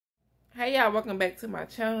Hey y'all, welcome back to my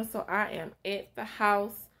channel. So I am at the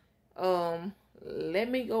house.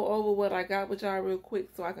 Let me go over what I got with y'all real quick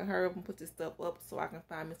so I can hurry up and put this stuff up so I can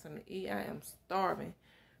find me something to eat. I am starving.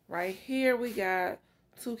 Right here we got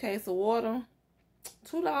 2 cases of water,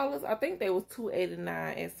 $2. I think they was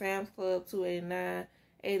 $2.89 at Sam's Club. $2.89,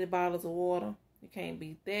 80 bottles of water. You can't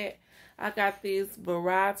beat that. I got this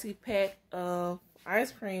variety pack of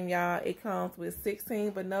ice cream, y'all. It comes with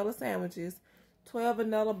 16 vanilla sandwiches, 12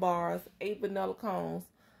 vanilla bars, 8 vanilla cones.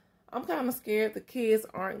 I'm kind of scared the kids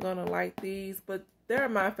aren't going to like these, but they're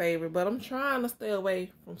my favorite. But I'm trying to stay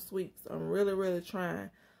away from sweets. I'm really, really trying.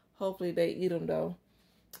 Hopefully they eat them, though.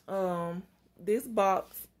 This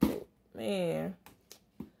box, man,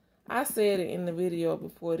 I said it in the video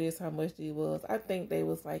before this how much these was. I think they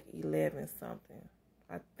was like 11 something.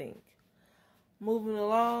 I think. Moving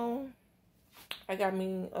along, I got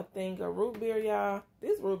me a thing of root beer, y'all.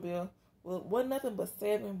 This root beer wasn't nothing but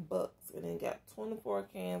 $7, and then got 24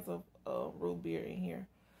 cans of root beer in here.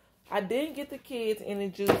 I didn't get the kids any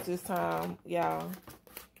juice this time, y'all.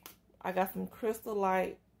 I got some Crystal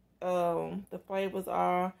Light. The flavors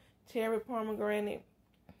are cherry pomegranate,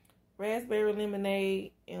 raspberry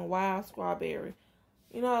lemonade, and wild strawberry.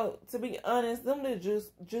 You know, to be honest, them little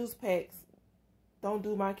juice packs don't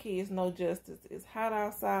do my kids no justice. It's hot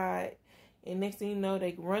outside, and next thing you know,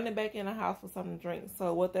 they running back in the house for something to drink.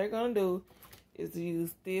 So what they're gonna do is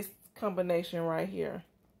use this combination right here.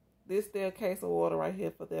 This their case of water right here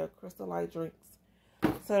for their Crystal Light drinks.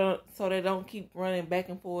 So they don't keep running back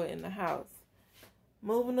and forth in the house.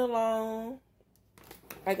 Moving along,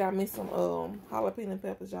 I got me some jalapeno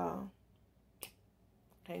peppers, y'all.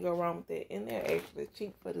 Can't go wrong with that. And they're actually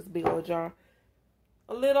cheap for this big old jar.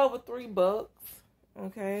 A little over $3.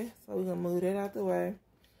 Okay, so we're gonna move that out the way.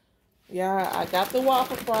 Yeah, I got the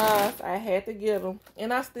waffle fries. I had to get them,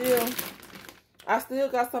 and I still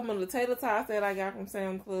got some of the tater tots that I got from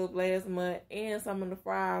Sam's Club last month, and some of the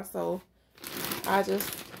fries. So I just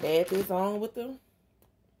add this on with the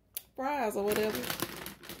fries or whatever.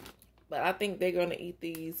 But I think they're gonna eat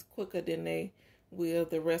these quicker than they will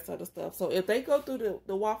the rest of the stuff. So if they go through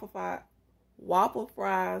the waffle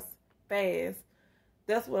fries fast,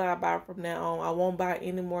 that's what I buy from now on. I won't buy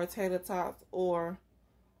any more tater tots or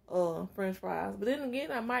French fries. But then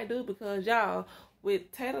again, I might do, because y'all,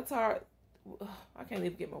 with tater tot, I can't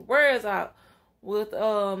even get my words out. With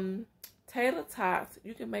tater tots,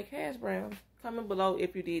 you can make hash browns. Comment below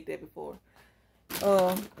if you did that before.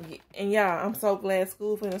 And yeah, I'm so glad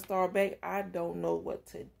school finna start back. I don't know what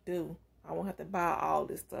to do. I won't have to buy all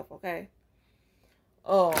this stuff, okay?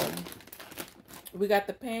 We got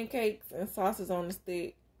the pancakes and sausages on the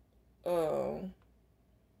stick.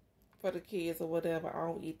 For the kids or whatever. I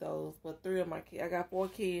don't eat those. But 3 of my kids, I got 4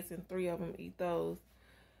 kids and 3 of them eat those.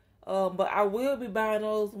 But I will be buying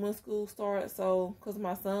those when school starts. So, because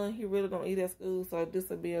my son, he really don't eat at school. So this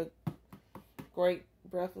will be a great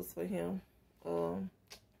breakfast for him. When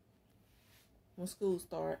school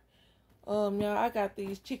start. Y'all, I got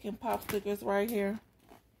these chicken popsicles right here.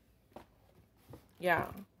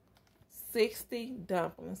 Y'all, 60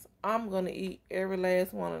 dumplings. I'm going to eat every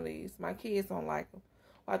last one of these. My kids don't like them.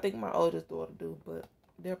 Well, I think my oldest daughter do, but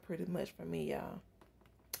they're pretty much for me, y'all.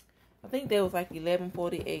 I think that was like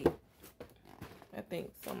 $11.48. I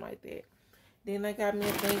think something like that. Then I got me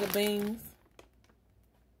a thing of beans.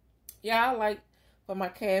 Yeah, I like for my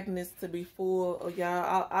cabinets to be full.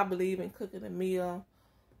 Y'all, I believe in cooking a meal.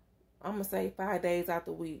 I'm going to say 5 days out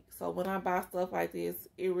the week. So when I buy stuff like this,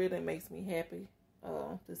 it really makes me happy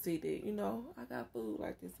to see that, you know, I got food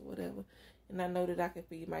like this or whatever. And I know that I can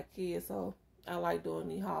feed my kids. So I like doing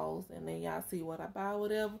these hauls. And then y'all see what I buy,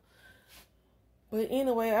 whatever. But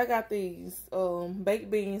anyway, I got these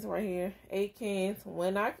baked beans right here. 8 cans.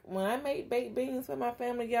 When I make baked beans for my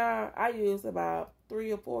family, y'all, I use about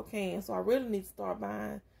 3 or 4 cans. So I really need to start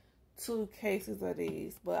buying 2 cases of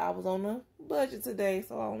these. But I was on a budget today,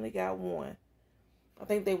 so I only got 1. I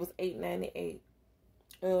think they was $8.98.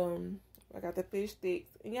 I got the fish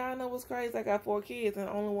sticks. And y'all know what's crazy? I got 4 kids, and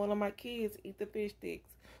only one of my kids eat the fish sticks.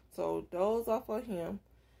 So those are for him.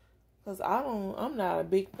 Because I'm not a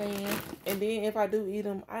big fan. And then if I do eat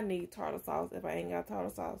them, I need tartar sauce. If I ain't got tartar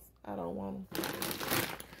sauce, I don't want them.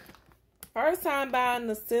 First time buying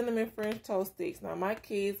the cinnamon French toast sticks. Now, my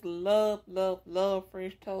kids love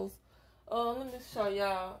French toast. Let me show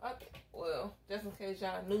y'all. Well, just in case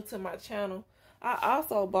y'all new to my channel, I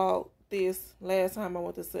also bought this last time I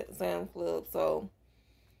went to Sam's Club. So,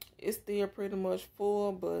 it's still pretty much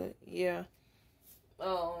full. But, yeah.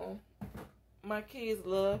 My kids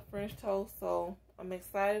love French toast, so I'm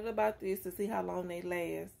excited about this to see how long they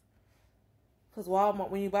last. Because Walmart,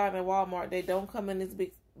 when you buy them at Walmart, they don't come in this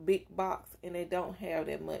big box, and they don't have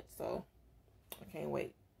that much, so I can't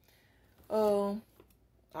wait.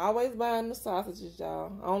 Always buying the sausages,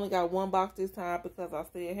 y'all. I only got one box this time because I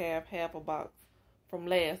still have half a box from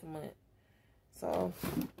last month. So,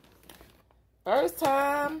 first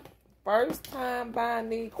time buying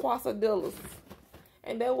these quesadillas.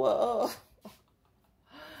 And that what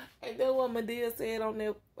Medea said on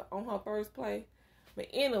her first play. But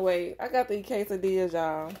anyway, I got these quesadillas,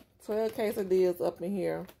 y'all. 12 quesadillas up in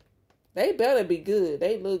here. They better be good.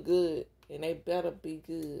 They look good. And they better be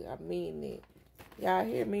good. I mean it. Y'all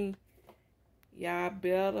hear me? Y'all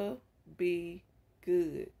better be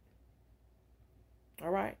good.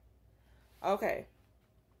 Alright. Okay.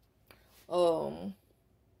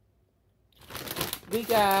 We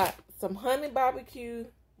got some honey barbecue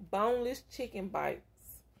boneless chicken bites.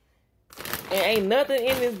 And ain't nothing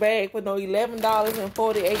in this bag for no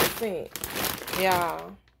 $11.48.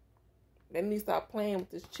 Y'all. Let me stop playing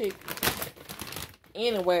with this chicken.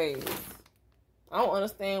 Anyways, I don't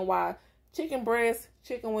understand why chicken breasts,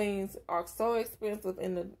 chicken wings are so expensive,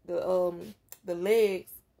 and the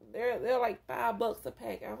legs they're like $5 a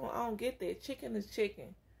pack. I don't get that. Chicken is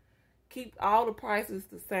chicken. Keep all the prices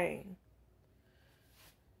the same.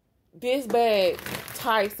 This bag,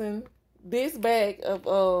 Tyson. This bag of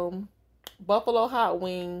buffalo hot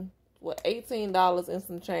wing was $18 and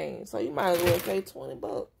some change. So you might as well say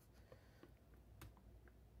 $20.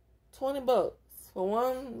 $20 for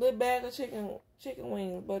one little bag of chicken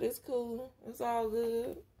wings, but it's cool. It's all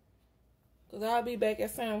good. Cause I'll be back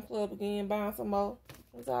at Sam's Club again buying some more.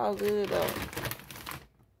 It's all good though.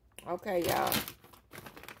 Okay, y'all.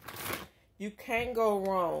 You can't go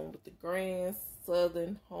wrong with the Grand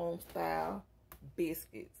Southern Homestyle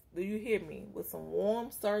biscuits. Do you hear me? With some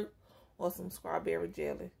warm syrup or some strawberry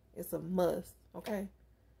jelly. It's a must. Okay.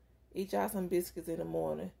 Eat y'all some biscuits in the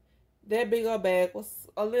morning. That big old bag was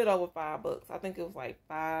a little over $5. I think it was like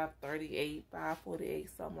 $5.38, $5.48,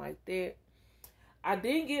 something like that. I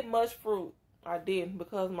didn't get much fruit. I didn't,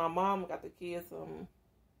 because my mom got the kids some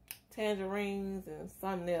tangerines and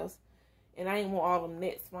something else. And I didn't want all them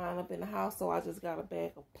nuts flying up in the house, so I just got a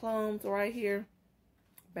bag of plums right here.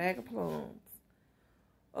 Bag of plums.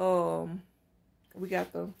 We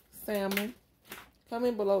got the salmon.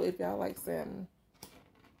 Comment below if y'all like salmon.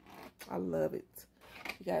 I love it.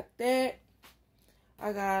 We got that.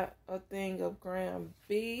 I got a thing of ground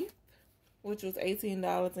beef, which was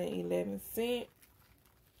 $18.11.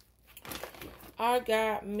 I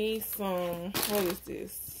got me some, what is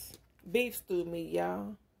this? Beef stew meat,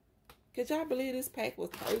 y'all. Could y'all believe this pack was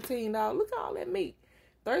 $13? Look at all that meat.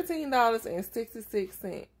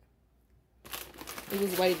 $13.66. It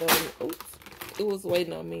was waiting on me. Oops. It was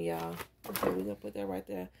waiting on me, y'all. Okay, we're going to put that right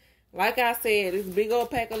there. Like I said, this big old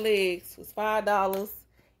pack of legs was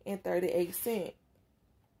 $5.38.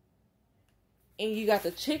 And you got the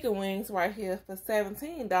chicken wings right here for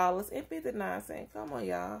 $17.59. Come on,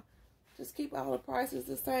 y'all. Just keep all the prices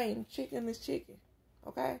the same. Chicken is chicken.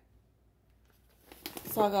 Okay?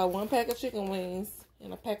 So I got one pack of chicken wings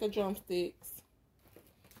and a pack of drumsticks.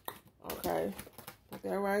 Okay. Put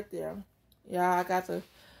that right there. Y'all, I got the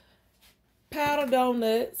powder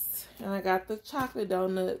donuts. And I got the chocolate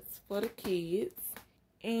donuts for the kids.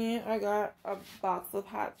 And I got a box of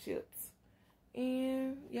hot chips.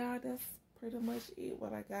 And y'all, that's pretty much it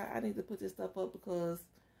what I got. I need to put this stuff up because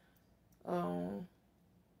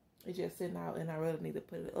it's just sitting out and I really need to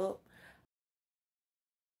put it up.